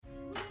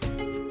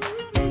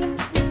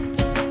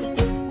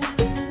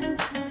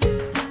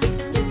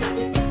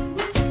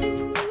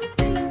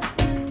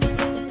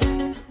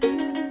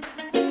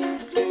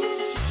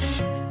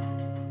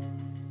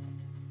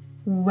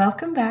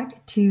Welcome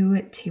back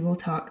to Table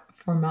Talk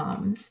for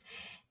Moms.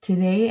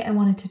 Today, I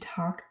wanted to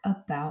talk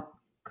about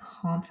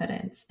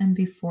confidence. And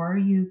before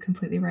you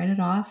completely write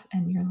it off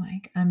and you're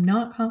like, I'm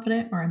not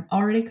confident or I'm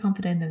already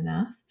confident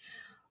enough,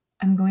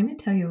 I'm going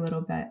to tell you a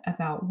little bit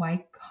about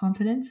why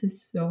confidence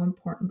is so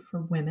important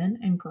for women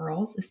and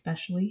girls,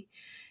 especially.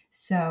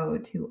 So,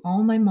 to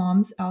all my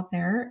moms out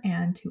there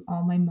and to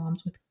all my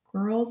moms with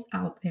girls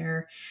out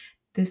there,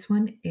 this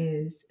one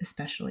is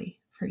especially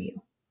for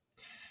you.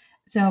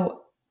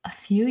 So, a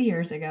few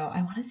years ago,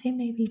 I want to say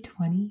maybe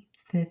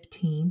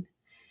 2015,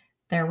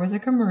 there was a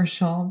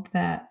commercial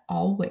that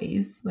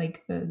Always,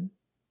 like the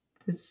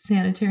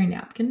sanitary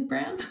napkin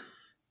brand,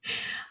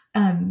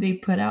 they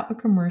put out a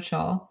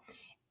commercial,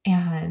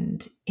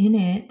 and in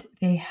it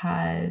they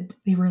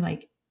were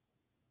like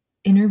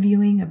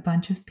interviewing a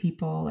bunch of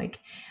people,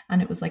 and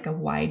it was like a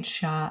wide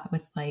shot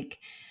with like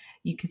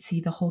you could see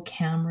the whole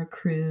camera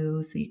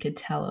crew, so you could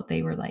tell that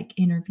they were like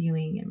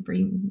interviewing and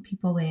bringing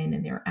people in,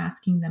 and they were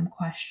asking them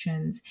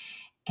questions,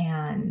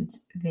 and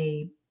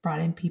they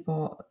brought in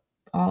people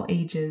all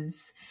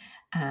ages,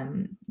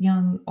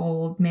 young,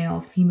 old,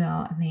 male,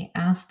 female, and they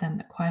asked them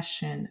the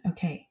question,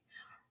 okay,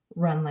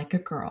 run like a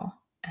girl.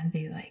 And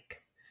they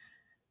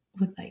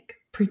would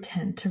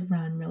pretend to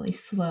run really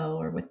slow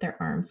or with their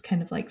arms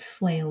kind of like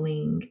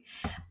flailing.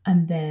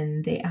 And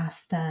then they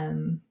asked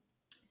them,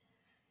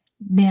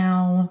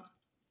 now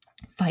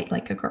fight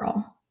like a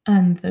girl.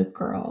 And the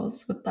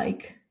girls would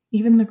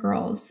even the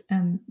girls,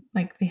 and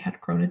they had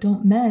grown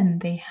adult men,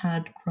 they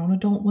had grown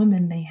adult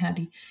women, they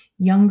had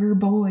younger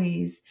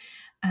boys.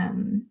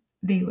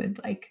 They would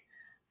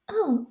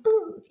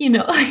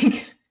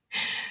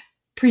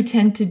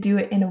pretend to do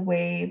it in a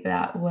way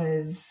that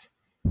was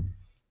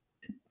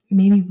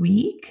maybe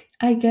weak,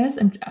 I guess.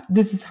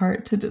 This is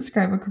hard to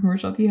describe a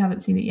commercial if you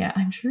haven't seen it yet.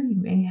 I'm sure you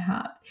may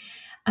have.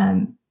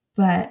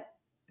 But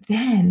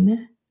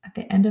then at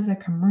the end of the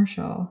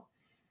commercial,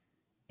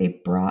 they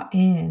brought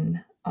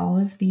in all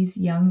of these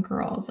young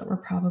girls that were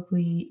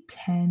probably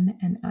 10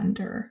 and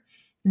under,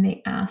 and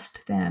they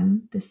asked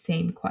them the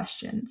same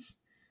questions.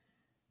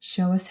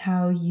 Show us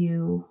how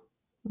you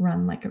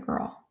run like a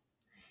girl.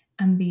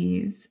 And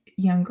these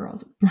young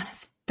girls run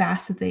as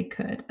fast as they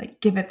could,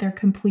 give it their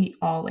complete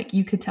all.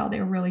 You could tell they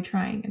were really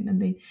trying. And then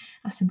they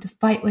asked them to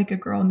fight like a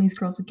girl, and these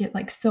girls would get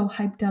so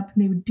hyped up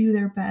and they would do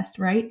their best,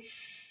 right?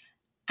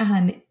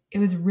 And it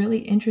was really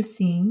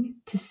interesting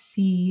to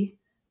see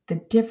the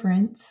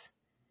difference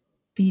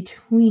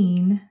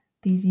between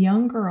these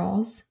young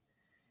girls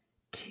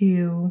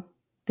to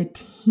the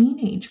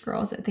teenage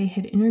girls that they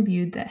had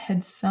interviewed that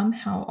had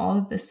somehow all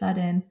of a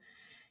sudden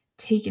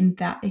taken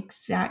that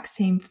exact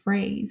same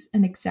phrase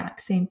and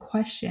exact same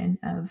question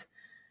of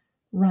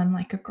run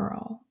like a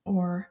girl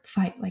or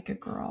fight like a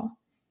girl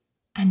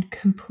and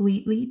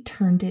completely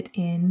turned it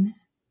into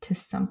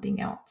something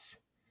else.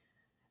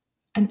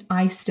 And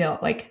I still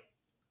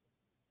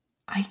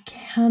I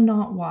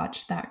cannot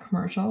watch that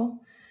commercial,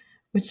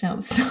 which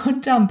sounds so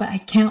dumb, but I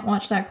can't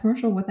watch that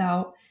commercial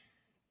without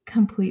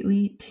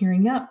completely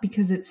tearing up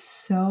because it's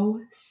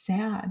so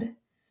sad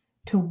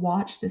to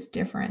watch this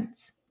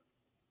difference.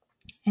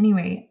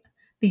 Anyway,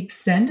 the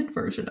extended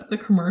version of the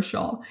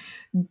commercial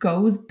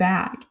goes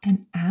back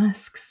and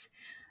asks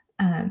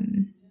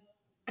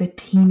the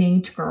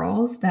teenage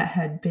girls that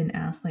had been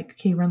asked,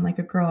 okay, run like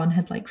a girl, and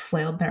had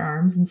flailed their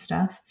arms and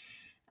stuff.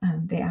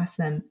 They asked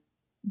them,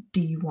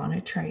 do you want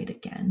to try it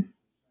again?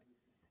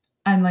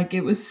 And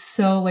it was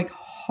so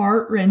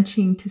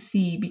heart-wrenching to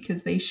see,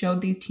 because they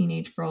showed these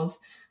teenage girls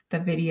the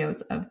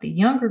videos of the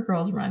younger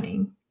girls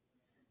running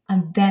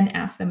and then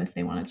asked them if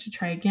they wanted to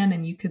try again.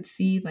 And you could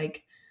see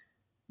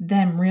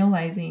them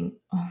realizing,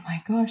 oh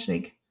my gosh,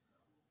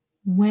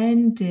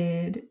 when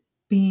did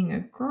being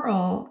a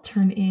girl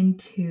turn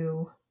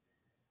into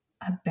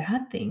a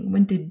bad thing?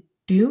 When did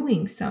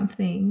doing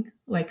something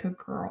like a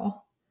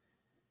girl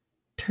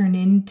turn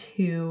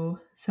into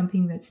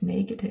something that's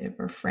negative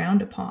or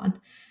frowned upon?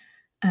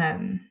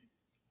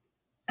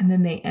 And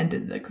then they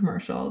ended the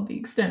commercial, the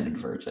extended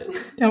version.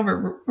 Now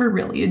we're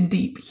really in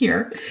deep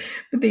here,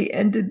 but they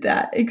ended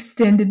that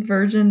extended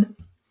version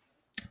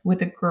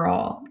with a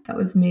girl that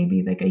was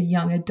maybe a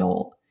young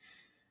adult.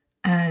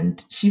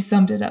 And she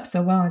summed it up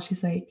so well. And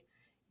she's like,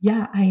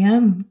 yeah, I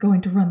am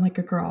going to run like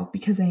a girl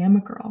because I am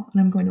a girl.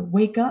 And I'm going to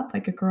wake up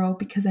like a girl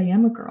because I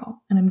am a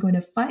girl. And I'm going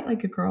to fight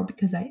like a girl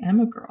because I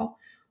am a girl.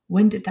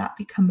 When did that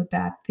become a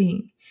bad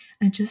thing?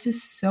 And it just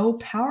is so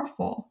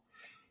powerful,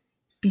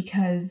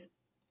 because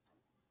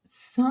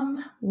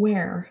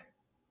somewhere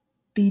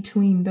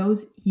between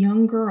those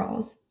young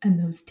girls and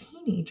those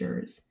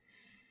teenagers,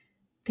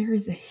 there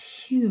is a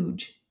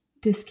huge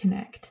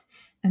disconnect,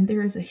 and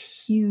there is a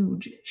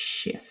huge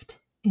shift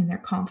in their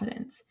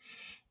confidence.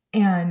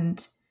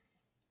 And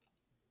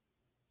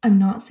I'm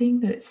not saying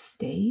that it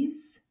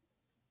stays,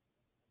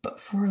 but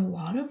for a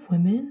lot of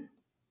women,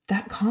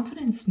 that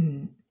confidence,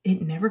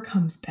 it never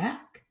comes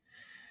back.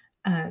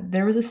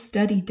 There was a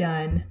study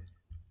done.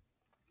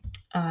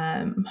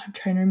 I'm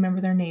trying to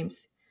remember their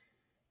names.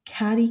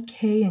 Katty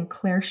Kay and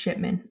Claire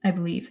Shipman, I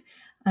believe.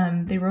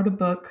 They wrote a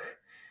book.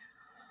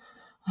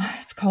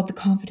 it's called the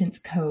Confidence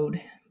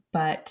Code,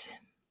 but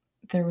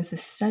there was a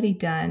study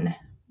done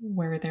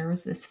where there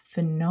was this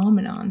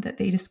phenomenon that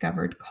they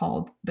discovered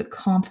called the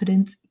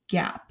confidence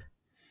gap.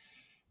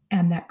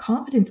 And that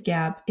confidence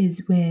gap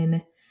is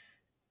when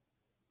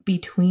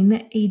between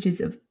the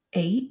ages of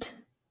 8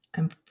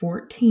 and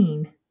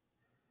 14,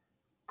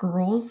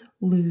 girls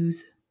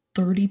lose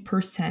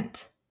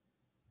 30%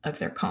 of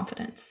their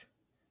confidence.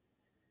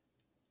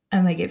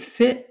 And like it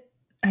fit,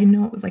 I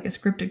know it was like a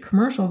scripted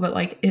commercial, but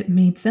like it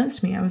made sense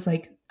to me. I was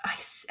like, I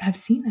have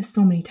seen this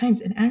so many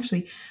times. And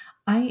actually,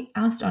 I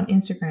asked on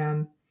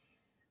Instagram,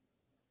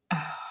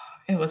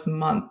 it was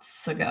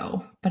months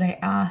ago, but I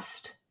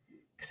asked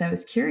because I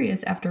was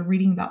curious after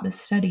reading about this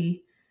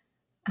study,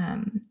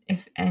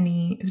 if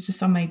any, it was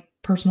just on my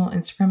personal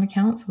Instagram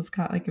account. So it's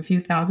got like a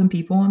few thousand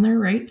people on there,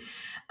 right?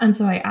 And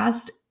so I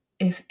asked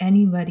if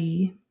any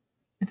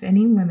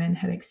women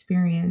had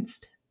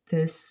experienced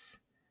this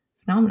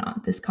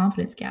phenomenon, this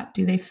confidence gap.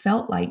 Do they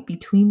felt like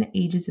between the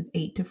ages of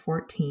 8 to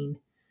 14,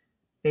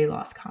 they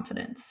lost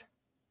confidence?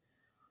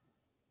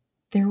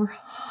 There were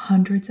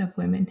hundreds of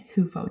women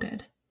who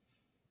voted.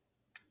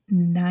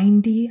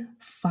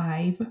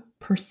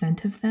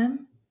 95% of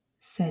them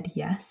said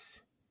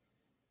yes.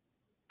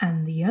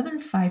 And the other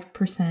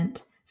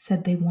 5%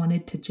 said they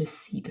wanted to just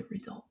see the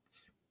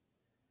results.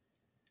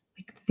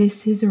 Like,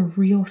 this is a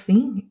real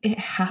thing. It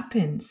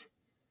happens.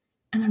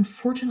 And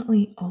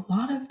unfortunately, a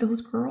lot of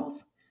those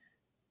girls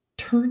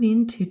turn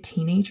into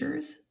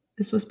teenagers.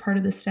 This was part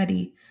of the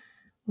study.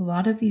 A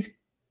lot of these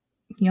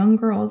young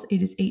girls,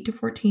 ages 8 to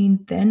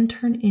 14, then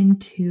turn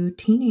into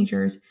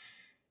teenagers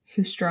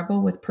who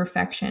struggle with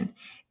perfection.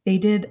 They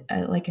did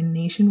a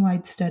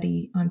nationwide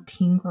study on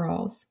teen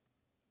girls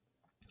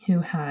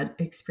who had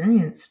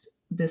experienced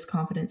this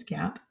confidence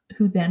gap,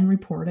 who then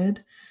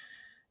reported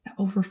that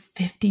over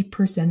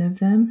 50% of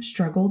them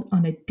struggled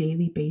on a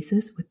daily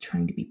basis with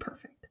trying to be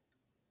perfect.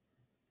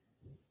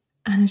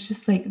 And it's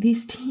just like,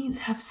 these teens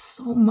have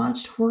so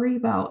much to worry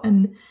about.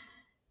 And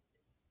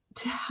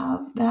to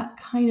have that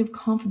kind of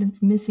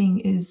confidence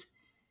missing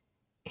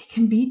it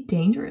can be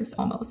dangerous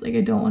almost. Like,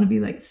 I don't want to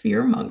be like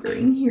fear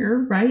mongering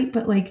here, right?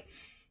 But like,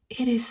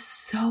 it is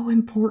so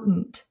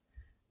important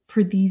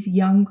for these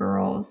young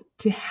girls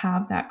to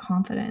have that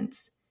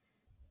confidence.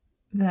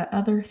 The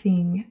other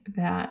thing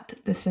that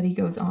the study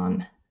goes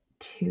on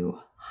to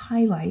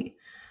highlight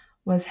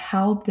was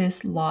how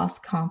this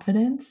lost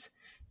confidence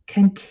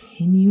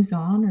continues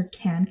on, or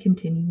can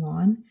continue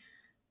on,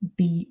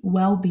 be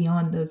well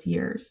beyond those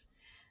years.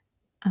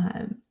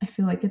 I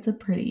feel like it's a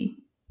pretty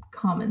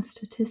common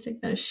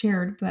statistic that is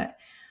shared, but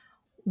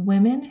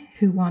women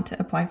who want to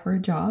apply for a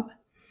job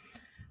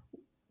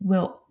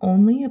will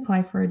only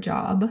apply for a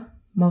job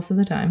most of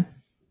the time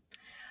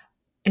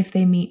if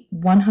they meet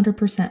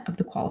 100% of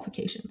the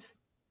qualifications.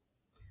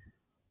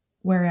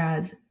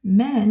 Whereas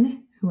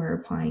men who are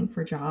applying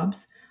for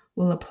jobs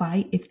will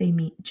apply if they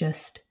meet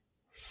just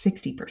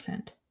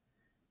 60%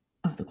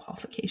 of the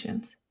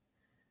qualifications.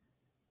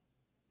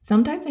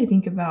 Sometimes I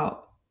think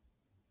about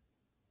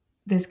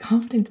this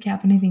confidence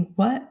gap and I think,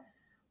 what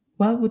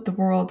would the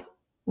world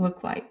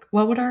look like?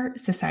 What would our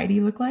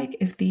society look like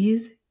if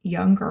these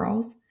young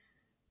girls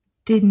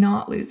did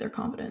not lose their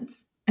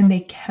confidence and they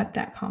kept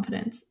that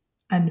confidence?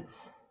 And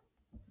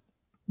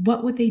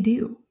what would they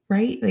do,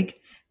 right?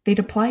 Like, they'd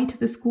apply to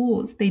the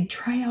schools, they'd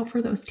try out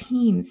for those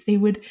teams, they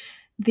would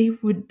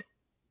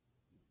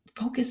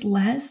focus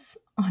less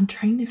on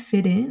trying to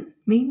fit in,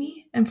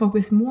 maybe, and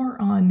focus more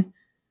on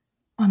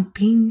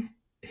being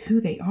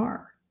who they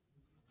are.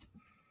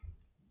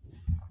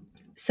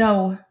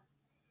 So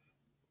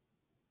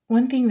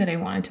one thing that I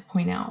wanted to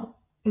point out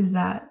is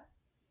that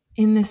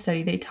in this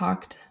study, they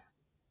talked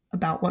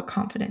about what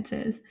confidence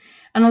is.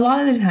 And a lot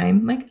of the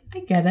time, like, I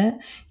get it.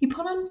 You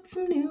put on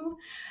some new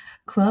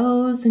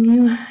clothes and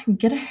you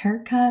get a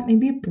haircut,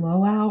 maybe a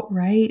blowout,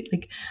 right?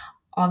 Like,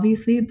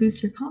 obviously it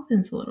boosts your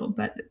confidence a little,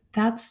 but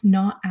that's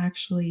not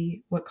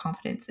actually what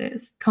confidence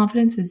is.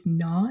 Confidence is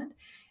not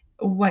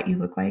what you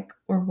look like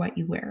or what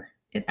you wear.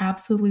 It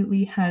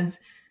absolutely has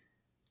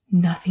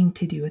nothing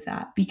to do with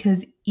that,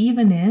 because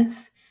even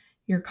if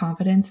your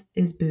confidence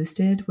is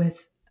boosted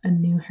with a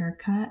new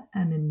haircut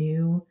and a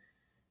new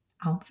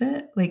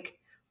outfit, like,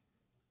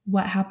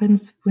 what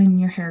happens when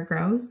your hair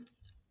grows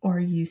or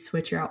you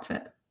switch your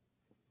outfit?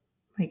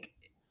 Like,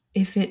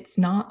 if it's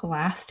not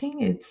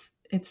lasting,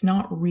 it's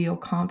not real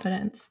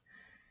confidence.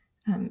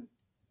 And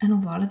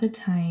a lot of the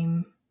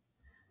time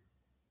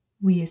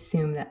we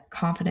assume that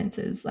confidence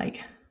is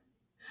like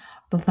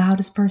the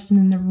loudest person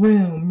in the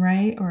room,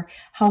 right? Or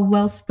how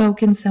well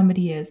spoken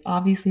somebody is.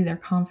 Obviously they're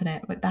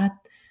confident, but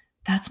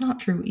that's not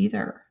true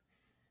either.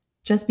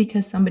 Just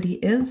because somebody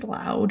is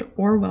loud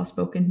or well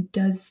spoken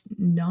does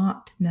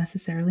not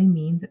necessarily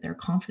mean that they're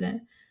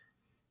confident.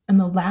 And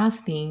the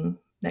last thing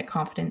that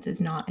confidence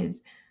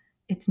is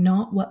it's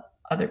not what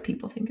other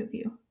people think of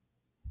you,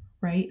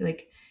 right?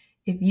 Like,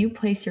 if you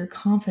place your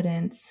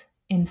confidence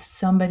in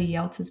somebody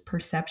else's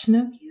perception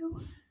of you,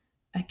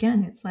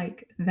 again, it's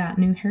like that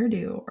new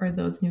hairdo or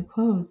those new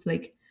clothes,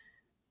 like,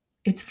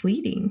 it's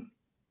fleeting.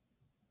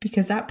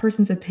 because that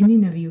person's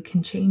opinion of you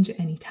can change at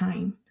any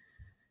time.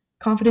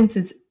 Confidence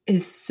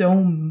is so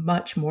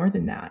much more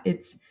than that.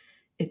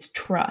 It's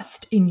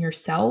trust in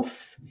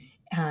yourself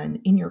and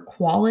in your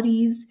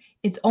qualities.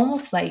 It's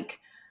almost like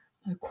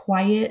a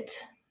quiet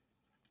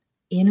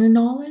inner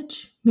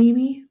knowledge,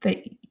 maybe,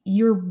 that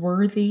you're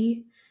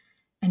worthy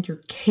and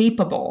you're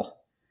capable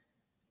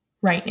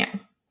right now,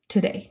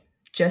 today,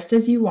 just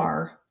as you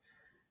are,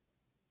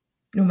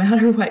 no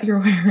matter what you're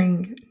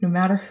wearing, no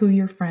matter who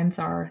your friends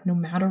are, no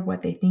matter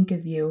what they think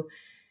of you.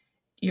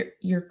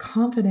 Your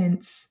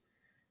confidence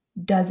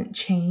doesn't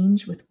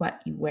change with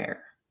what you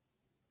wear.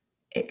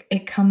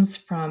 It comes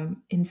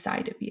from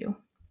inside of you.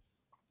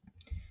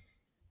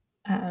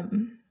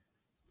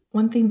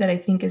 One thing that I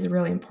think is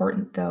really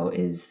important, though,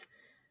 is,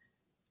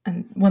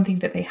 and one thing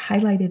that they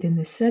highlighted in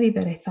this study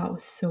that I thought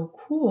was so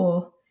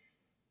cool,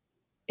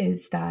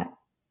 is that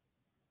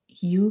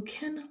you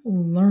can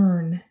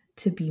learn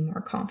to be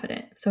more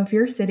confident. So if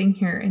you're sitting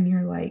here and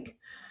you're like,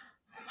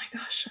 oh my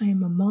gosh, I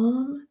am a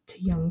mom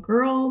to young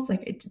girls.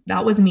 Like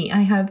that was me.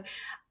 I have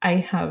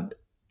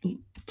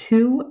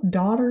 2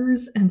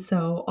 daughters. And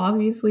so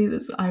obviously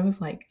I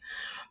was like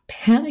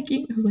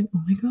panicking. I was like,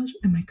 oh my gosh,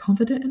 am I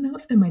confident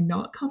enough? Am I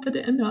not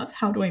confident enough?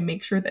 How do I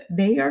make sure that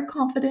they are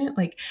confident?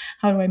 Like,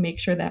 how do I make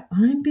sure that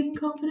I'm being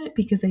confident?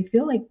 Because I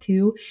feel like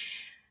too,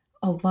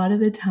 a lot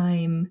of the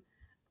time,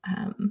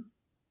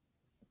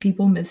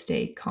 people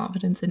mistake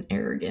confidence and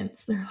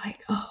arrogance. They're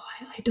like, oh,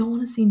 I don't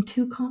want to seem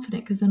too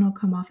confident because then I'll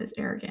come off as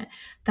arrogant.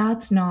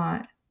 That's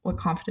not what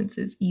confidence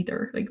is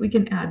either. Like, we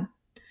can add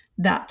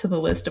that to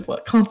the list of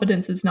what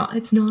confidence is not.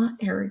 It's not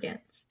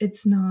arrogance.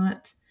 It's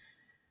not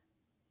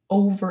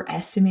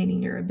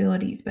overestimating your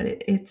abilities, but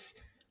it's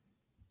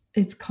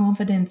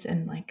confidence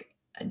and like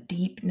a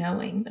deep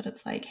knowing that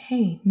it's like,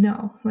 hey,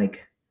 no,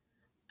 like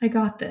I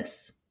got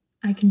this.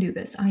 I can do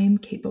this. I am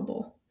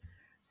capable,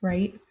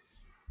 right?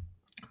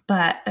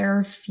 But there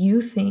are a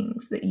few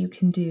things that you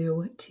can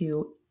do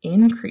to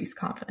increase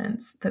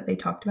confidence that they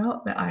talked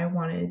about that I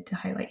wanted to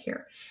highlight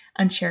here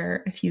and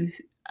share a few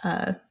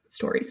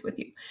stories with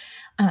you.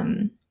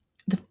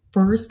 The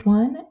first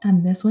one,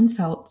 and this one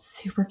felt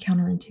super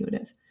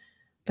counterintuitive,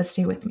 but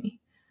stay with me.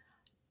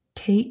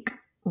 Take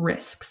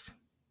risks.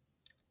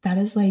 That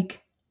is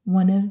like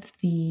one of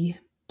the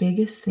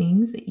biggest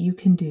things that you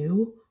can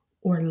do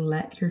or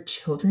let your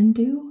children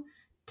do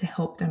to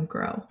help them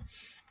grow.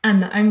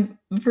 And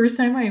the first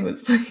time I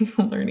was like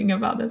learning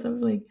about this, I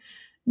was like,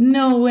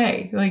 no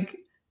way, like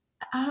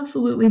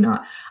absolutely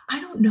not. I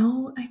don't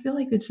know. I feel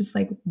like it's just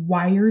like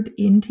wired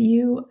into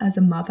you as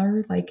a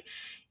mother. Like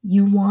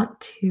you want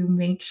to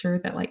make sure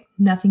that like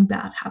nothing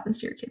bad happens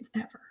to your kids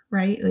ever,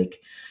 right?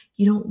 Like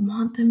you don't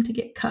want them to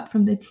get cut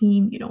from the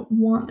team. You don't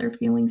want their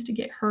feelings to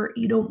get hurt.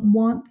 You don't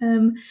want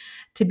them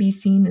to be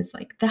seen as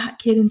like that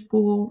kid in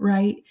school,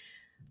 right?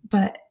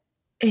 But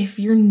if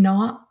you're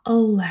not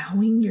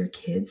allowing your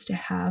kids to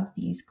have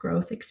these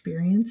growth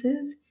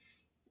experiences,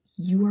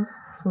 you are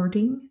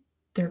hurting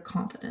their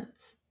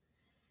confidence,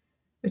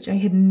 which I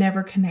had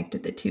never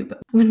connected the two. But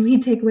when we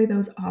take away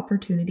those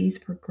opportunities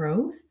for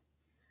growth,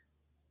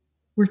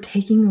 we're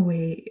taking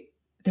away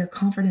their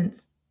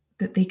confidence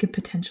that they could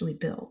potentially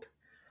build.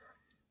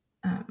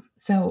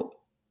 So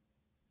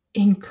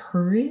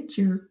encourage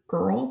your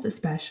girls,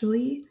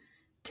 especially,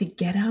 to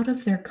get out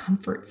of their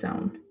comfort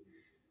zone.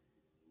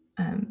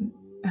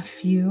 A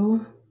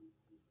few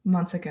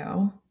months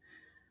ago,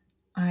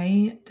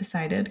 I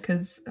decided,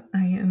 because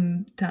I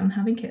am done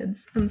having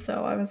kids, and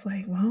so I was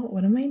like, well,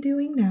 what am I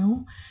doing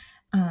now?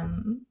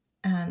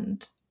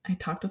 And I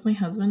talked with my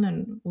husband,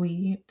 and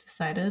we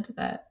decided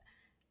that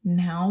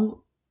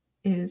now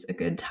is a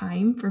good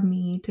time for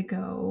me to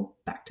go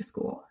back to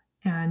school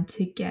and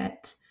to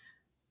get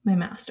my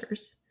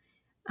master's.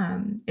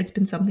 It's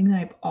been something that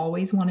I've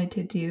always wanted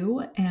to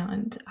do,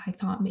 and I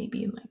thought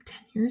maybe in like 10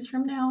 years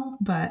from now,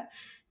 but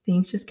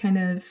things just kind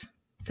of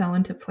fell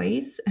into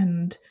place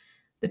and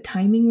the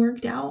timing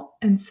worked out.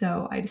 And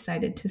so I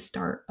decided to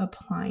start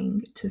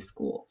applying to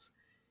schools.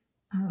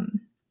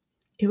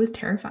 It was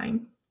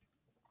terrifying.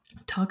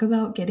 Talk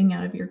about getting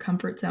out of your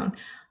comfort zone.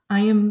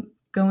 I am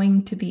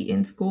going to be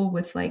in school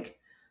with like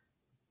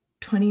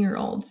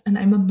 20-year-olds, and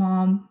I'm a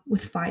mom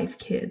with 5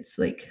 kids.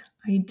 Like,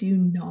 I do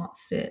not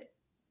fit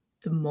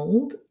the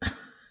mold,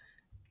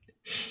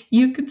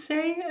 you could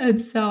say.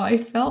 And so I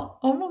felt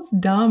almost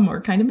dumb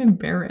or kind of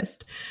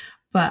embarrassed.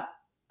 But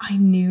I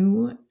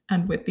knew,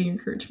 and with the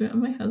encouragement of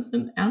my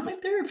husband and my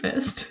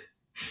therapist,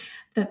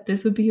 that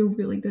this would be a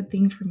really good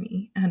thing for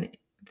me, and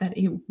that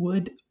it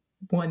would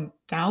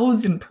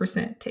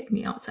 1000% take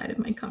me outside of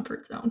my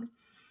comfort zone.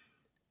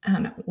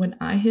 And when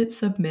I hit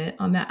submit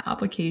on that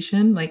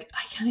application, like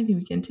I can't even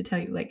begin to tell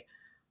you, like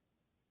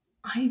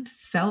I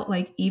felt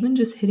like even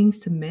just hitting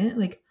submit,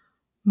 like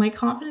my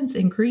confidence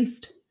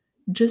increased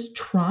just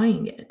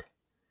trying it,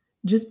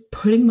 just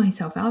putting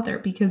myself out there,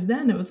 because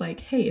then it was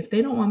like, hey, if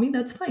they don't want me,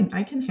 that's fine.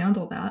 I can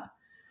handle that.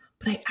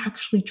 But I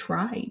actually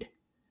tried.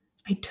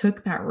 I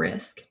took that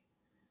risk.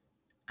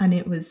 And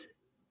it was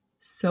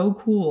so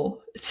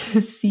cool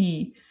to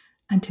see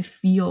and to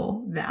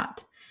feel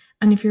that.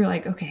 And if you're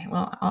like, okay,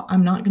 well,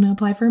 I'm not going to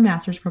apply for a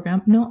master's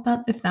program. No,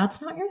 if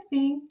that's not your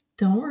thing,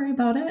 don't worry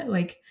about it.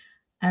 Like,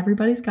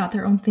 everybody's got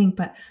their own thing,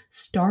 but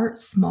start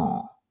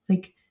small.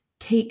 Like,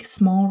 take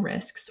small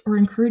risks, or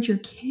encourage your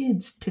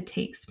kids to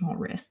take small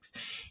risks.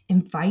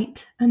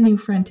 Invite a new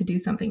friend to do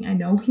something. I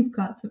know we've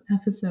got some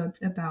episodes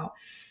about,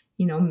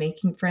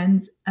 making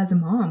friends as a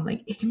mom.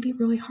 Like, it can be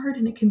really hard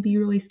and it can be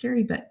really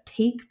scary, but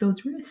take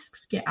those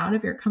risks. Get out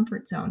of your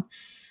comfort zone.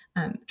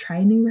 Try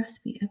a new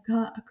recipe. I've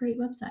got a great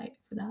website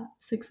for that.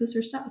 Six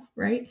Sister stuff,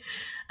 right?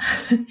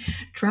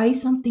 Try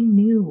something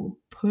new.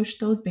 Push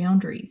those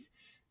boundaries,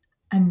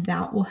 and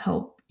that will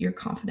help your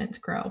confidence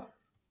grow.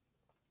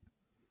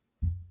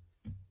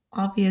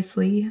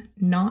 Obviously,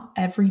 not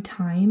every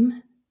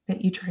time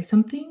that you try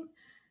something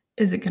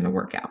is it going to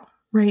work out,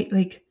 right?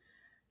 Like,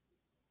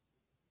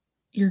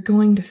 you're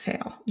going to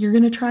fail. You're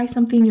going to try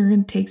something, you're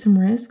going to take some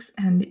risks,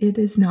 and it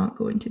is not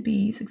going to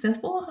be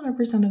successful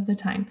 100% of the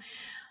time.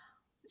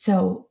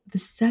 So the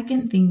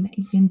second thing that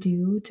you can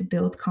do to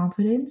build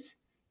confidence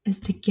is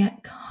to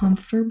get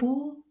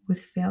comfortable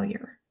with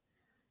failure.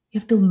 You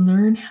have to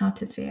learn how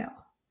to fail,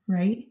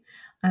 right?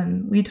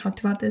 We talked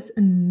about this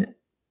in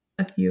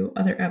a few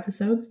other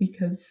episodes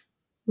because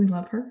we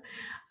love her.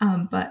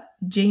 But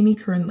Jamie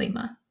Kern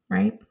Lima,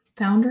 right?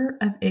 Founder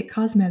of IT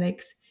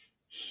Cosmetics,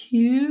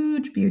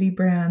 huge beauty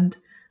brand,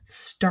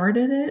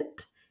 started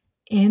it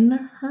in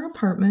her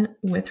apartment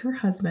with her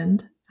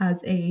husband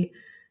as a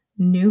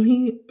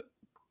newly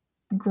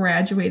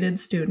graduated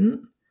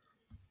student,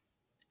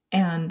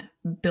 and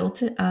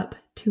built it up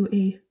to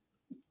a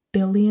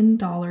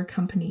billion-dollar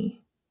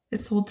company.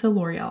 It sold to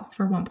L'Oreal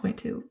for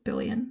 $1.2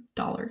 billion.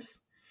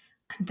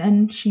 And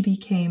then she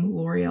became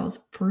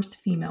L'Oreal's first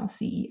female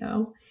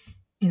CEO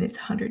in its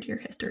 100-year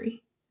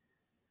history.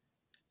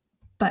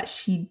 But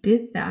she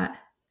did that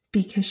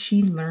because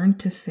she learned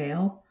to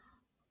fail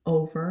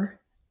over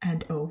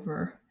and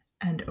over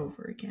and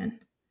over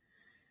again.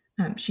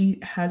 She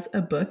has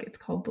a book. It's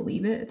called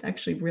Believe It. It's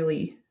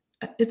actually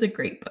it's a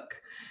great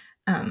book.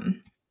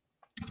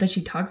 But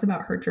she talks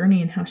about her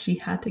journey and how she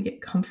had to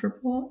get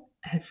comfortable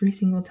every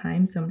single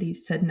time somebody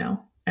said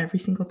no, every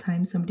single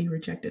time somebody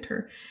rejected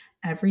her,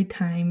 every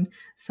time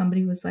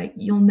somebody was like,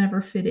 you'll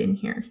never fit in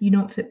here, you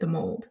don't fit the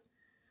mold.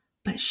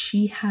 But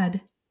she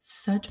had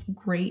such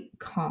great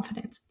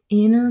confidence,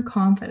 inner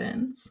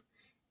confidence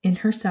in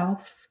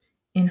herself,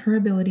 in her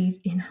abilities,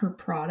 in her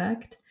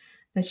product,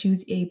 that she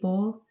was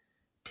able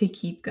to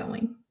keep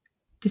going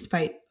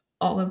despite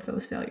all of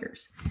those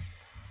failures.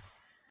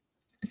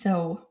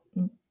 So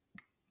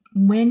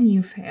when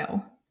you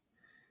fail,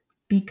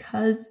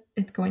 because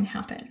it's going to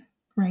happen,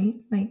 right?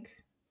 Like,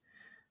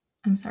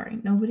 I'm sorry,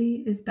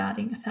 nobody is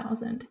batting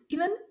 1,000,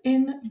 even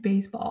in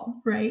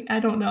baseball, right? I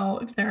don't know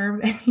if there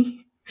are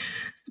any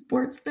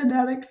sports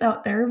fanatics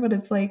out there, but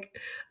it's like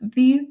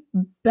the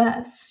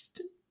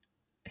best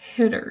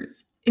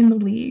hitters in the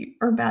league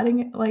are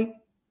batting at like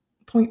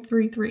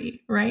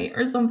 0.33, right?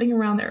 Or something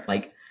around there,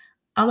 like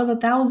out of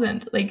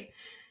 1,000. Like,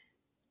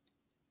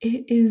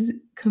 it is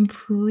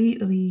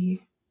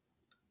completely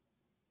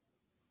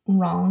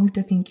wrong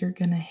to think you're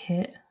going to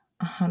hit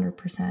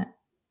 100%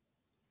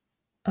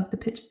 of the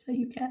pitches that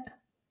you get.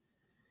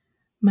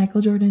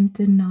 Michael Jordan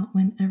did not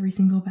win every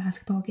single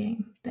basketball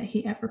game that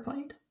he ever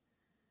played,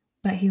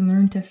 but he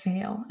learned to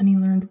fail, and he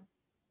learned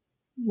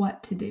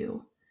what to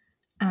do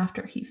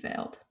after he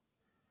failed.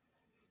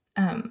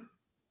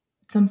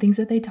 Some things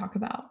that they talk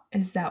about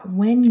is that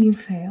when you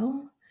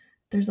fail,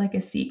 there's like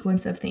a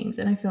sequence of things,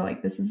 and I feel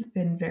like this has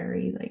been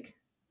very like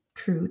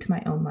true to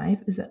my own life,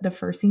 is that the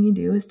first thing you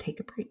do is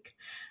take a break.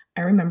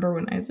 I remember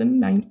when I was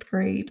in 9th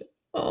grade,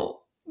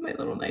 my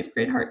little 9th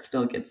grade heart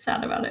still gets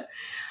sad about it.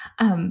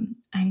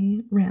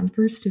 I ran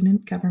for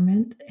student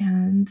government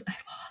and I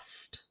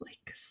lost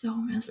like so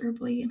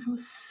miserably, and I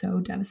was so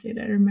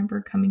devastated. I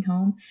remember coming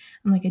home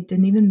and like I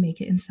didn't even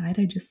make it inside.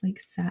 I just like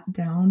sat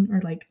down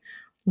or like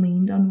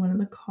leaned on one of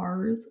the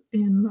cars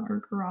in our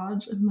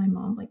garage, and my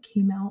mom like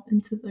came out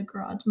into the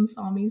garage and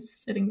saw me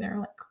sitting there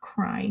like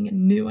crying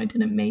and knew I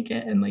didn't make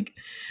it. And like,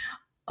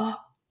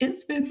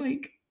 it's been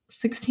like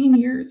 16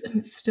 years and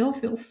it still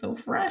feels so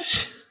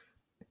fresh.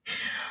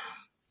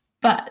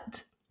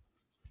 But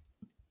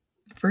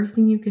the first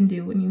thing you can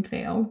do when you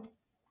fail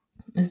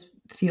is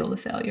feel the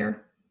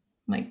failure.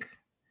 Like,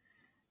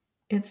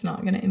 it's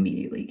not going to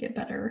immediately get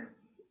better.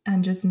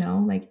 And just know,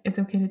 like, it's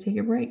okay to take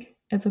a break.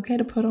 It's okay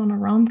to put on a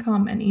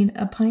rom-com and eat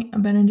a pint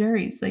of Ben &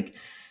 Jerry's. Like,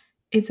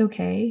 it's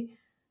okay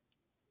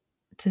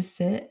to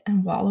sit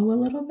and wallow a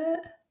little bit,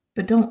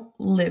 but don't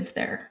live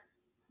there,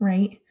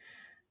 right?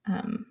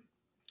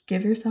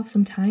 Give yourself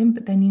some time,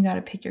 but then you got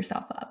to pick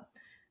yourself up.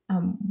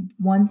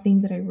 One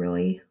thing that I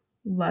really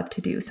love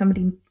to do,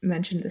 somebody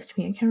mentioned this to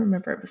me, I can't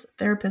remember if it was a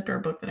therapist or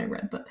a book that I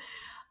read, but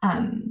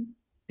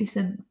they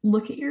said,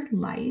 look at your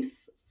life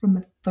from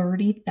a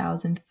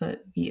 30,000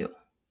 foot view.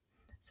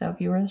 So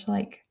if you were to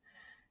like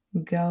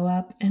go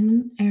up in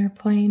an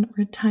airplane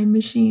or a time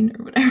machine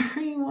or whatever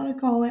you want to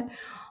call it,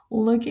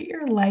 look at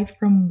your life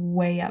from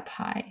way up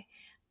high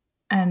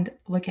and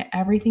look at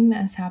everything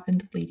that has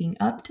happened leading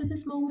up to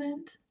this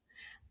moment,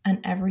 and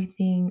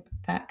everything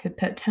that could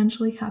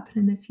potentially happen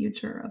in the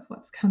future of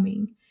what's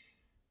coming.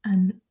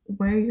 And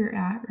where you're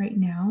at right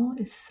now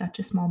is such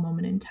a small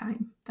moment in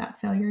time. That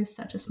failure is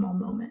such a small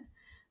moment.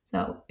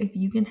 So if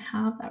you can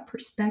have that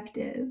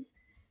perspective,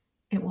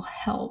 it will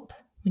help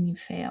when you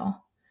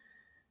fail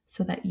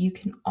so that you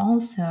can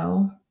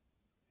also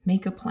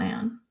make a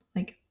plan.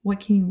 Like, what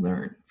can you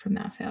learn from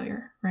that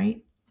failure,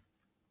 right?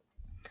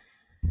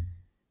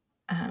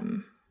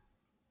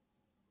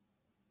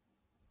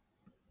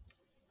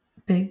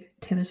 Big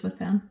Taylor Swift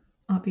fan,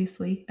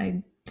 obviously.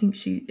 I think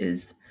she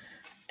is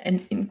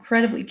an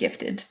incredibly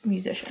gifted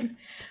musician.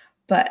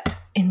 But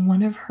in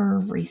one of her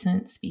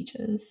recent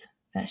speeches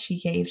that she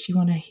gave, she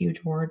won a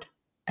huge award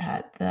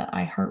at the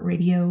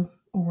iHeartRadio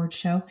award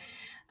show.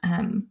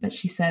 But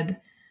she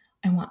said,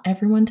 I want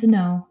everyone to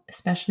know,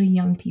 especially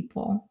young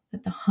people,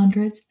 that the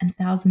hundreds and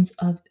thousands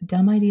of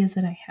dumb ideas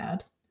that I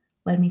had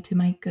led me to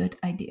my good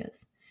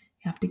ideas.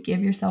 You have to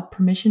give yourself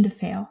permission to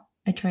fail.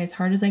 I try as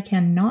hard as I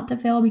can not to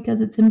fail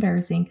because it's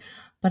embarrassing,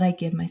 but I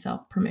give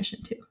myself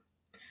permission to.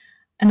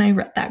 And I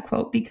read that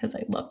quote because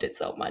I loved it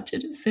so much.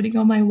 It is sitting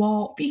on my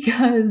wall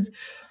because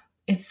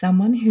if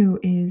someone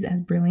who is as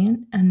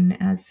brilliant and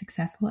as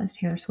successful as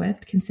Taylor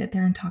Swift can sit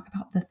there and talk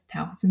about the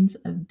thousands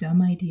of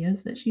dumb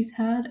ideas that she's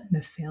had and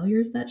the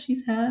failures that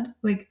she's had,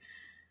 like,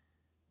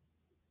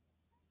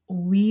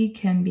 we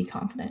can be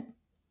confident.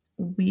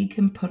 We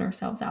can put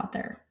ourselves out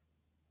there.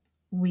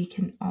 We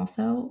can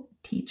also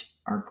teach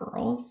our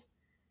girls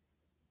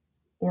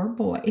or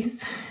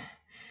boys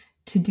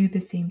to do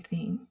the same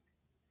thing.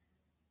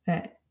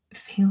 That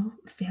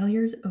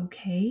failure is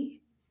okay.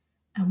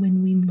 And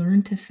when we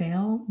learn to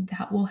fail,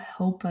 that will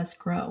help us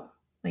grow.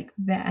 Like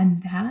that,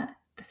 and that,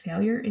 the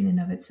failure in and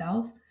of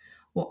itself,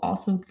 will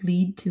also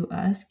lead to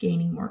us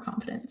gaining more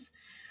confidence.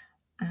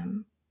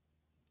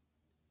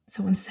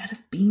 So instead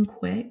of being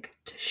quick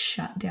to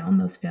shut down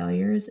those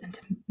failures and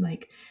to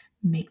like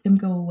make them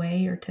go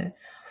away, or to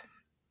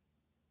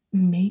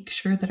make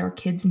sure that our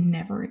kids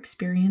never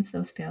experience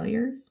those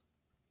failures,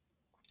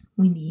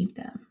 we need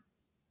them.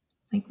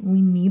 Like,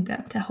 we need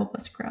them to help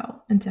us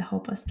grow and to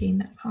help us gain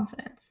that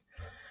confidence.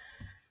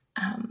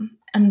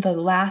 And the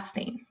last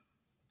thing,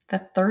 the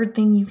third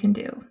thing you can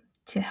do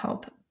to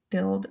help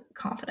build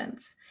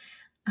confidence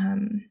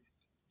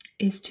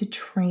is to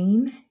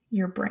train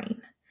your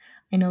brain.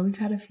 I know we've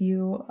had a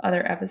few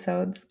other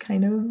episodes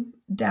kind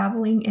of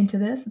dabbling into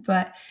this,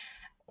 but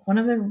one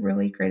of the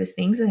really greatest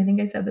things, and I think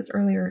I said this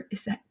earlier,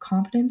 is that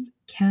confidence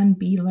can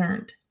be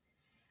learned.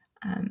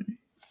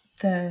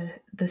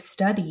 The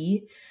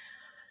study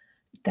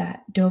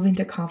that dove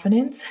into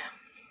confidence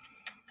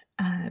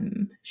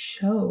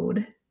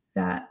showed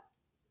that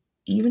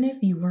even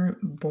if you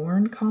weren't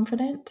born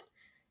confident,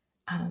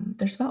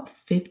 there's about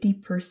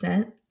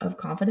 50% of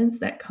confidence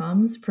that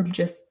comes from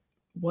just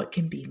what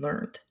can be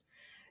learned.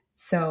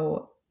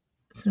 So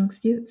it's no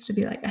excuse to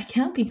be like, I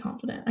can't be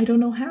confident. I don't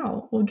know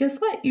how. Well, guess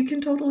what? You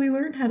can totally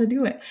learn how to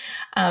do it.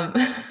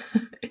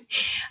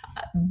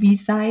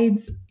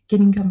 Besides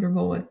getting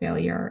comfortable with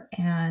failure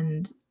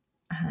and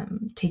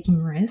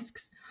taking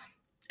risks,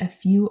 a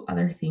few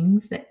other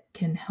things that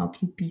can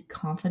help you be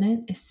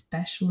confident,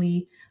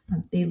 especially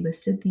they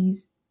listed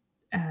these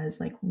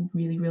as like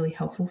really, really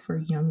helpful for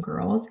young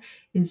girls,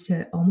 is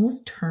to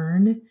almost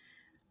turn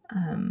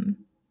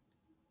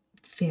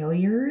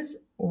failures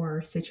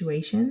or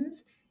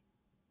situations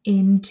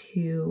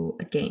into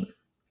a game.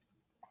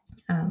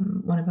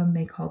 One of them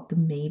they called the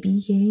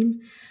maybe game.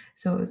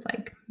 So it was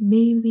like,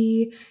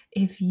 maybe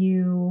if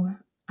you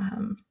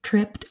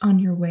tripped on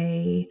your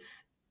way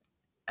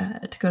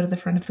to go to the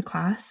front of the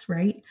class,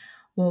 right?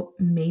 Well,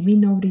 maybe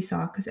nobody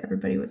saw because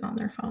everybody was on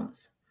their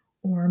phones.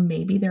 Or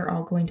maybe they're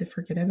all going to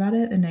forget about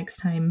it the next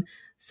time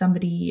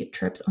somebody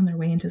trips on their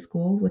way into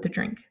school with a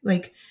drink.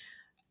 Like,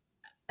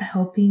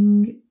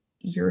 helping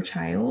your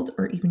child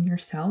or even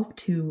yourself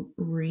to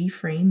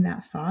reframe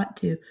that thought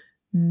to,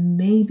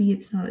 maybe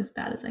it's not as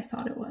bad as I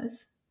thought it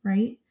was,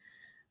 right?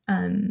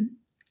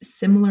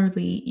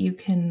 Similarly, you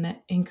can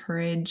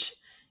encourage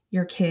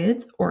your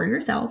kids or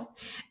yourself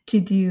to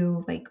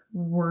do like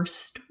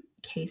worst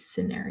case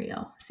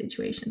scenario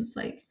situations.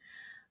 Like,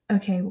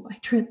 okay, well, I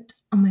tripped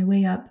on my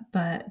way up,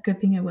 but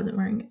good thing I wasn't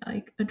wearing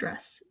like a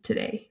dress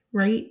today,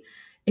 right?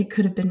 It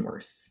could have been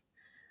worse.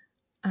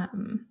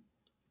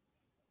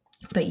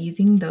 But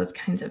using those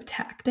kinds of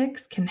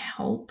tactics can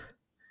help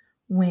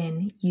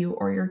when you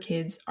or your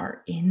kids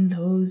are in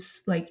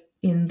those, like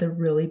in the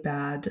really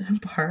bad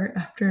part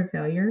after a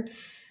failure.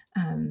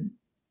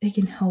 It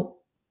can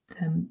help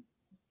them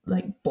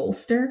like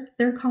bolster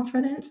their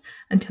confidence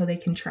until they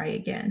can try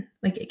again.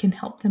 Like, it can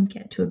help them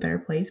get to a better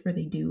place where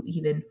they do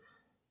even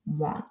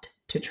want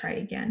to try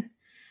again.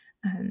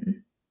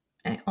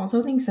 I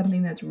also think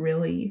something that's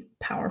really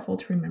powerful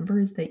to remember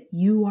is that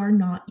you are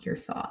not your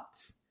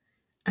thoughts,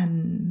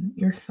 and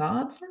your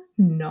thoughts are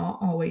not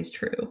always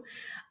true.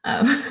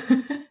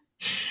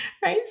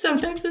 Right?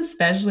 Sometimes,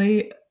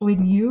 especially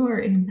when you are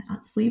in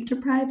that sleep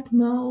deprived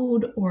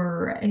mode,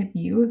 or if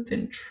you have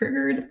been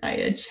triggered by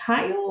a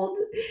child,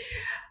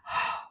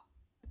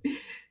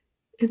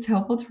 it's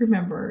helpful to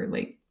remember,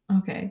 like,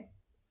 okay,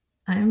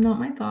 I am not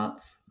my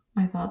thoughts.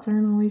 My thoughts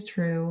aren't always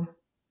true,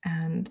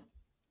 and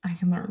I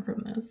can learn from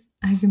this.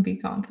 I can be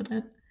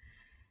confident.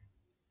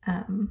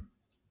 Um,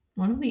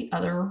 One of the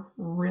other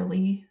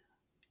really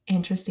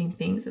interesting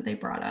things that they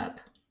brought up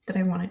that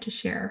I wanted to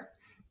share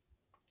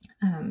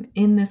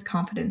in this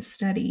confidence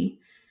study,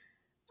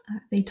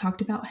 they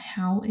talked about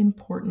how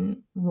important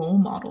role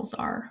models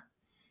are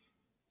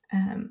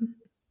um,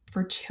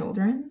 for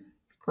children,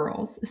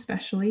 girls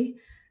especially.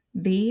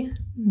 The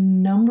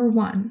number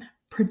one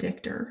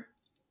predictor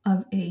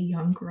of a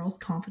young girl's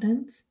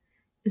confidence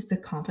is the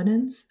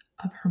confidence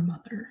of her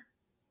mother.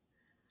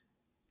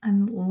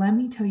 And let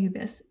me tell you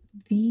this,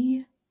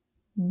 the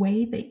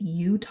way that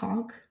you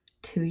talk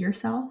to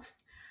yourself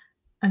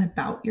and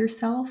about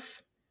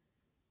yourself,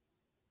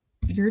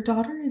 your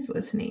daughter is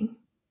listening.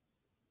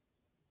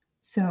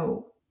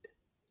 So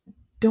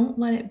don't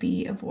let it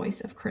be a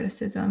voice of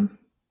criticism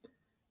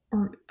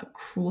or a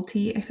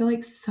cruelty. I feel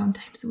like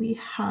sometimes we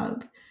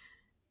have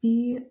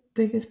the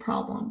biggest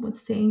problem with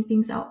saying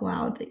things out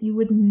loud that you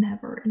would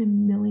never in a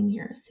million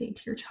years say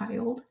to your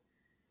child,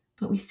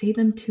 but we say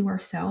them to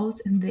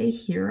ourselves and they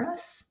hear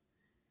us.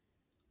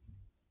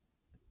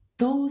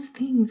 Those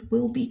things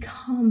will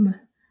become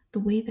the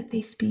way that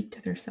they speak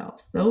to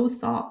themselves. Those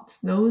thoughts,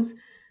 those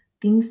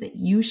things that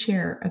you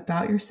share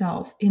about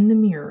yourself in the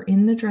mirror,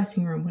 in the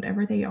dressing room,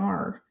 whatever they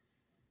are,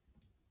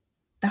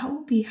 that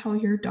will be how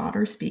your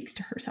daughter speaks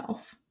to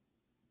herself.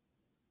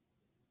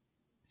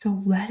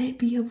 So let it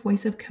be a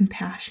voice of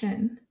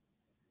compassion,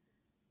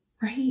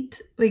 right?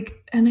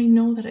 Like, and I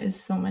know that it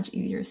is so much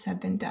easier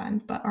said than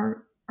done, but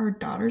our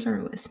daughters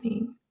are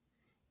listening.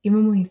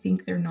 Even when we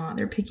think they're not,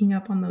 they're picking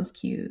up on those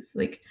cues.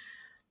 Like,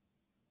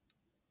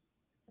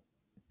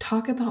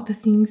 talk about the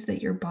things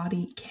that your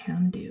body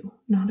can do,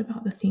 not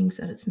about the things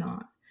that it's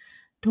not.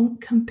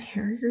 Don't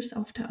compare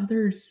yourself to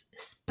others,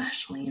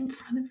 especially in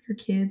front of your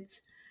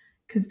kids,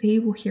 because they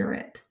will hear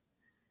it.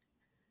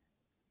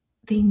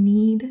 They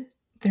need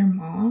their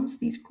moms.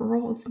 These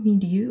girls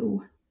need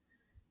you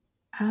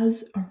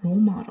as a role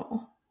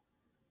model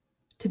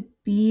to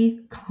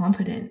be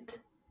confident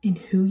in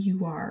who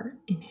you are,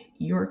 in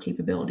your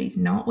capabilities,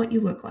 not what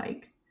you look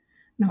like,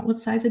 not what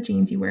size of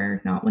jeans you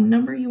wear, not what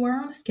number you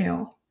are on a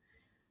scale.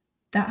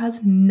 That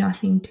has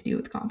nothing to do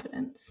with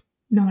confidence,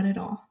 not at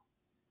all.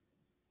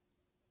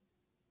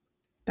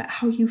 But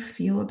how you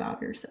feel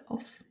about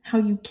yourself, how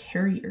you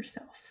carry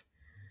yourself.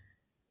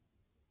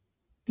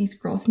 These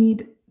girls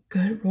need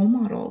good role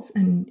models,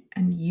 and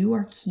you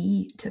are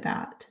key to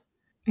that.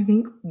 I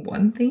think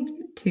one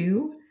thing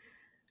too,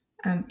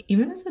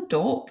 even as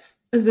adults,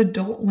 as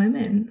adult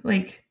women,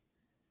 like,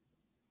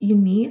 you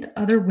need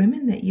other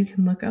women that you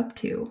can look up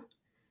to.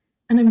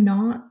 And I'm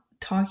not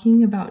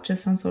talking about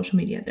just on social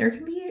media. There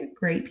can be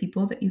great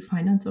people that you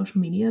find on social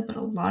media, but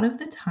a lot of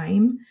the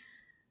time,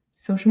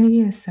 social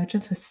media is such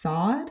a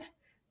facade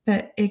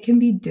that it can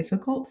be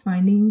difficult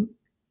finding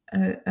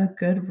a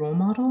good role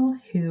model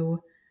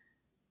who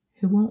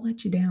won't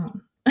let you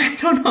down. I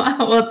don't know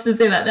how else to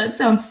say that. That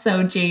sounds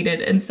so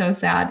jaded and so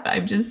sad, but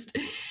I'm just,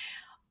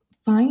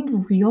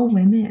 find real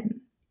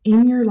women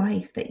in your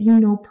life that you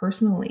know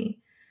personally,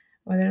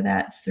 whether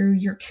that's through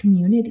your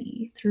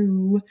community,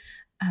 through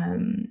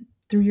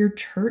your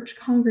church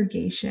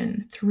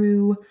congregation,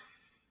 through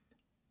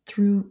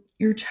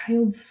your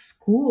child's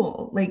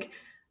school. Like,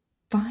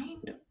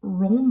 find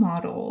role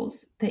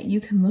models that you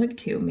can look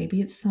to.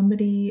 Maybe it's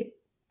somebody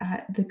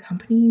at the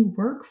company you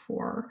work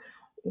for,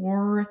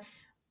 or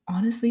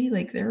honestly,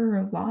 like, there are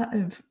a lot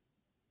of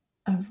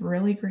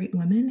really great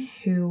women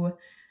who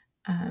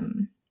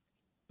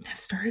have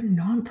started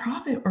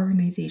nonprofit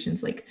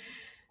organizations. Like,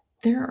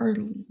 there are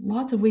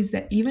lots of ways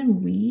that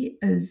even we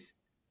as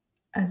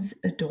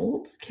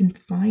adults can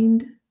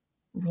find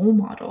role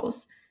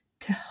models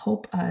to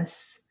help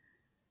us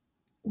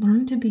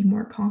learn to be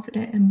more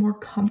confident and more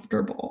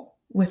comfortable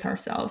with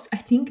ourselves. I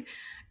think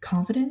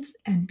confidence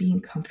and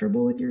being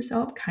comfortable with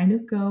yourself kind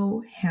of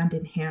go hand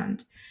in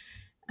hand.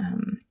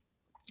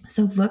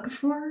 So look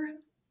for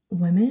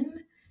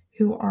women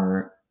who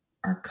are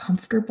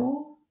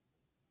comfortable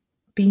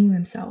being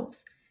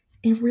themselves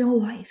in real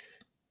life.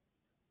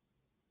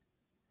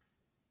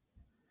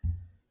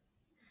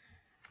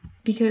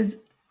 Because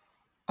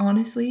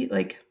honestly,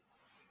 like,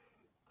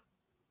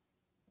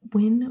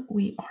 when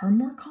we are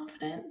more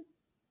confident,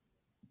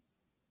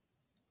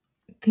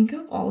 think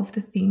of all of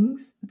the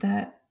things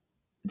that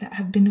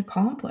have been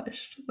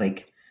accomplished.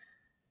 Like,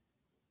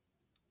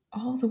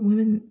 all the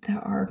women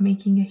that are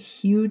making a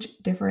huge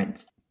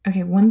difference.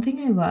 Okay, one thing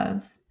I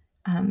love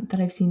that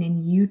I've seen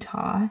in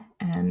Utah,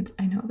 and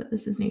I know that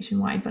this is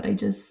nationwide, but I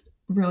just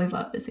really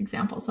love this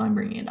example, so I'm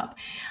bringing it up.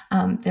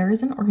 There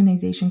is an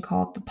organization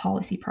called the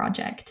Policy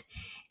Project,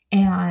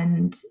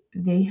 and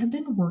they have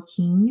been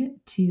working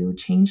to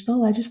change the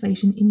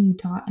legislation in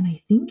Utah, and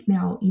I think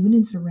now even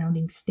in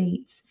surrounding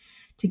states,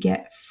 to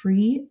get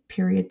free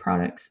period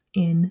products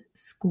in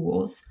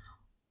schools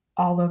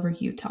all over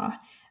Utah.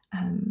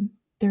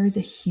 There is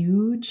a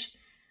huge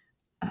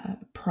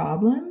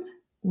problem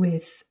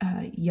with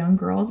young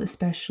girls,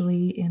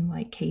 especially in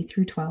like K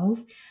through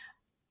 12,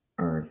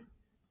 or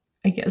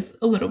I guess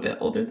a little bit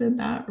older than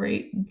that,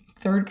 right?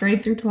 3rd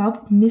grade through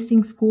 12th,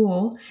 missing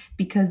school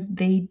because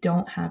they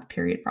don't have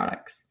period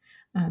products.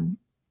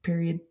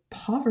 Period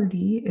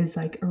poverty is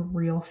like a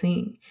real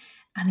thing.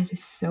 And it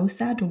is so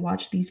sad to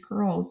watch these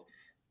girls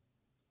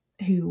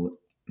who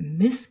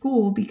miss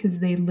school because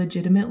they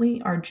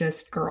legitimately are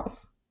just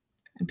girls,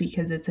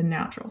 because it's a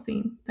natural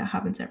thing that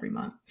happens every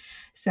month.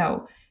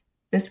 So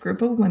this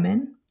group of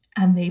women,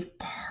 and they've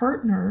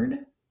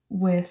partnered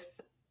with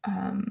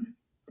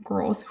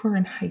girls who are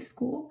in high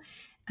school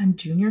and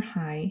junior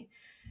high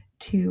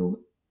to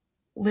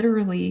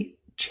literally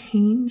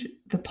change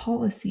the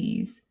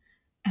policies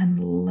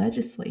and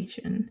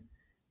legislation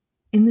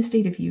in the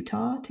state of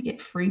Utah to get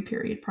free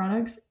period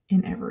products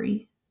in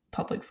every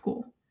public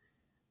school.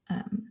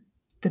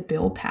 The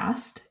bill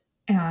passed,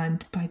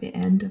 and by the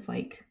end of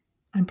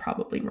I'm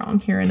probably wrong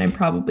here, and I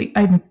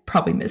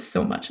probably missed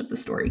so much of the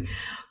story,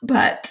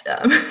 but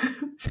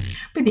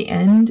by the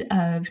end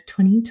of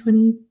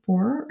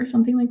 2024 or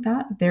something like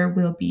that, there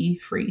will be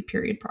free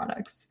period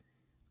products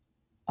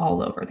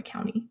all over the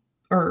county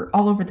or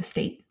all over the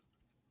state.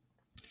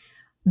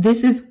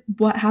 This is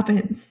what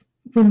happens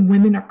when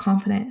women are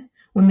confident,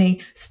 when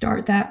they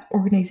start that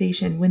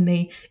organization, when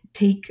they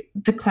take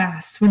the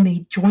class, when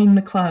they join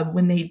the club,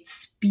 when they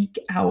speak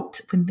out,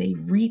 when they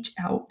reach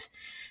out.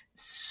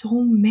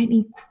 So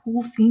many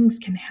cool things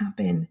can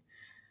happen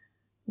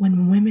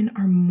when women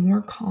are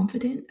more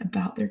confident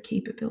about their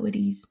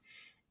capabilities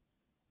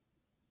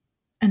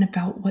and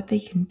about what they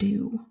can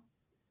do.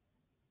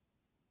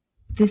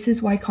 This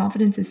is why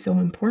confidence is so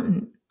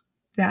important.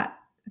 That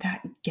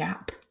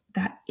gap,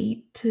 that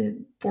 8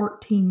 to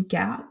 14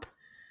 gap,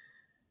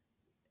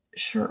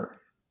 sure.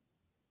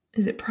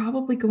 Is it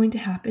probably going to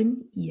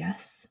happen?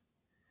 Yes.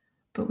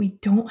 But we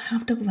don't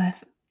have to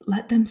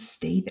let them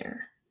stay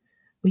there.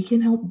 We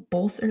can help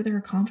bolster their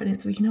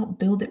confidence. We can help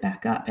build it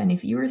back up. And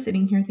if you are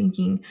sitting here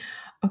thinking,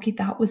 okay,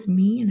 that was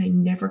me and I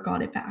never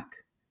got it back,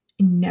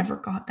 I never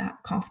got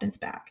that confidence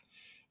back,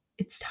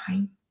 it's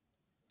time.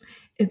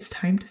 It's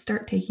time to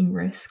start taking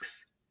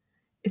risks.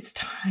 It's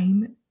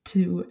time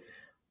to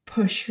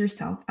push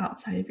yourself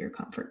outside of your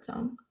comfort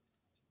zone,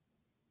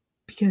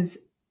 because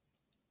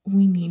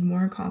we need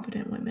more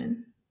confident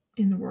women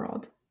in the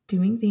world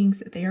doing things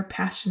that they are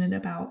passionate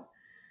about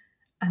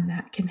and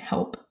that can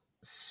help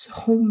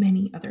so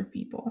many other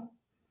people.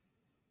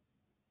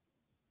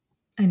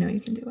 I know you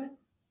can do it.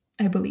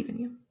 I believe in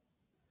you.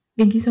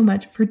 Thank you so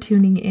much for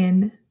tuning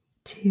in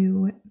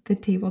to the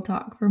Table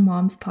Talk for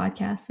Moms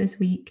podcast this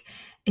week.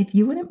 If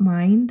you wouldn't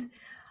mind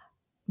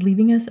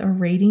leaving us a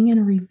rating and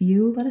a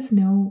review, let us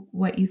know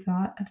what you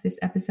thought of this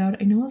episode.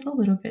 I know it's a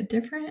little bit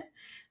different,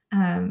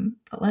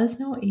 but let us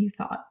know what you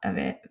thought of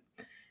it.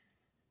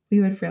 We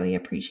would really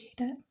appreciate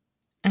it.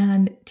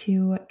 And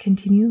to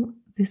continue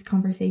this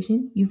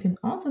conversation, you can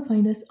also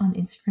find us on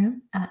Instagram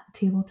at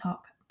Table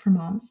Talk for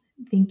Moms.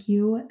 Thank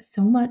you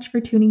so much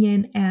for tuning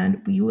in,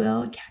 and we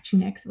will catch you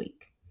next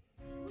week.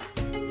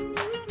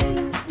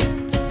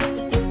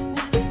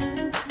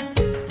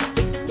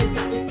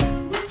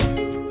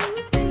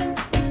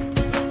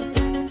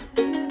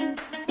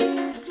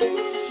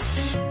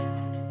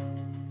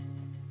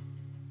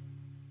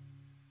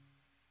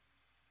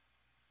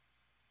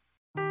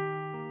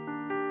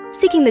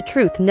 Seeking the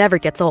truth never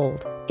gets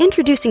old.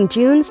 Introducing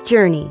June's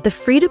Journey, the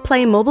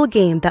free-to-play mobile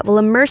game that will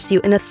immerse you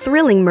in a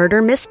thrilling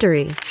murder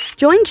mystery.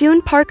 Join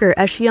June Parker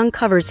as she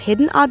uncovers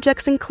hidden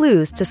objects and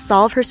clues to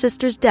solve her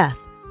sister's death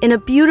in a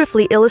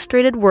beautifully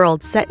illustrated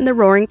world set in the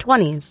Roaring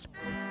 '20s.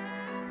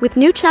 With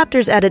new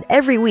chapters added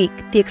every week,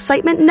 the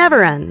excitement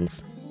never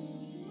ends.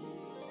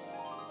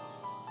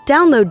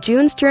 Download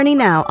June's Journey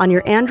now on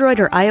your Android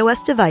or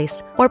iOS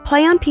device, or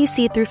play on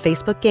PC through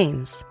Facebook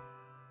Games.